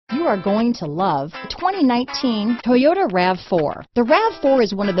you are going to love the 2019 Toyota RAV4. The RAV4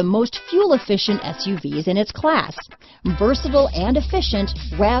 is one of the most fuel-efficient SUVs in its class. Versatile and efficient,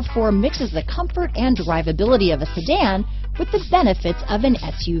 RAV4 mixes the comfort and drivability of a sedan with the benefits of an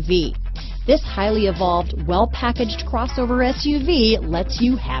SUV. This highly evolved, well-packaged crossover SUV lets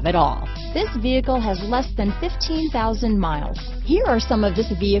you have it all. This vehicle has less than 15,000 miles. Here are some of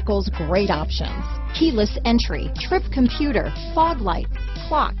this vehicle's great options: keyless entry, trip computer, fog lights,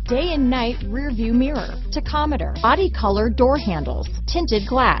 clock, day and night rear view mirror, tachometer, body color door handles, tinted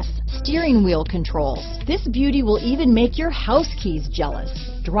glass, steering wheel controls. This beauty will even make your house keys jealous.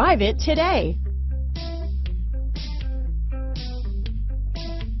 Drive it today.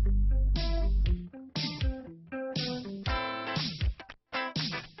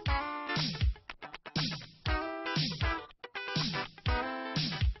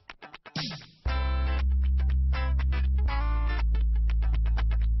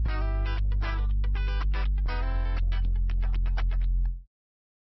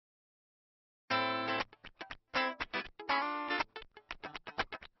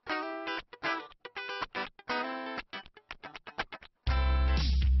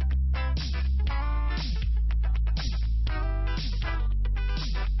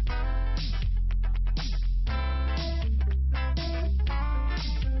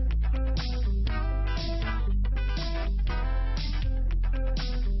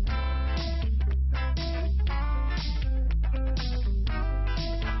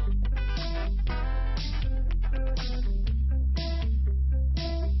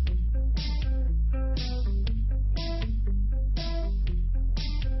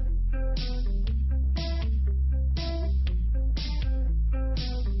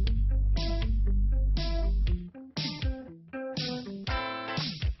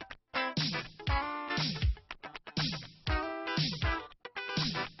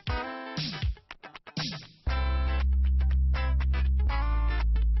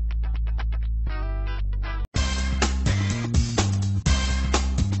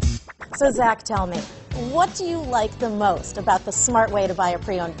 So Zach, tell me, what do you like the most about the smart way to buy a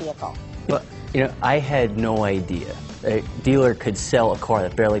pre-owned vehicle? Well, I had no idea a dealer could sell a car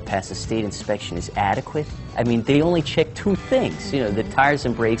that barely passed a state inspection is adequate. I mean, they only check two things. The tires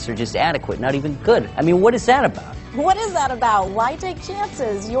and brakes are just adequate, not even good. I mean, what is that about? What is that about? Why take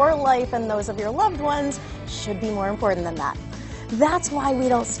chances? Your life and those of your loved ones should be more important than that. That's why we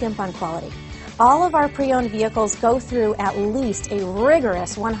don't skimp on quality. All of our pre-owned vehicles go through at least a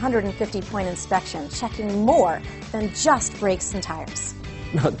rigorous 150-point inspection, checking more than just brakes and tires.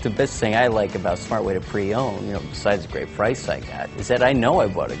 The best thing I like about Smart Way to Pre-Own, besides the great price I got, is that I know I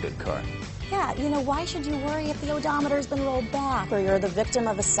bought a good car. Yeah, why should you worry if the odometer's been rolled back, or you're the victim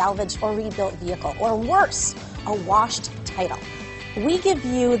of a salvaged or rebuilt vehicle, or worse, a washed title? We give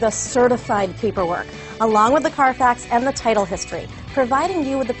you the certified paperwork, along with the Carfax and the title history, providing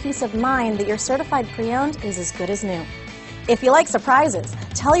you with the peace of mind that your certified pre-owned is as good as new. If you like surprises,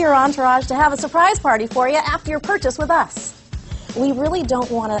 tell your entourage to have a surprise party for you after your purchase with us. We really don't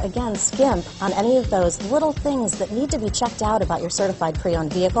want to, again, skimp on any of those little things that need to be checked out about your certified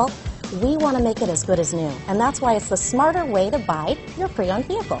pre-owned vehicle. We want to make it as good as new, and that's why it's the smarter way to buy your pre-owned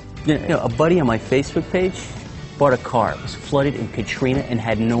vehicle. A buddy on my Facebook page bought a car, was flooded in Katrina, and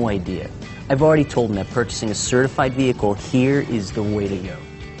had no idea. I've already told him that purchasing a certified vehicle here is the way to go.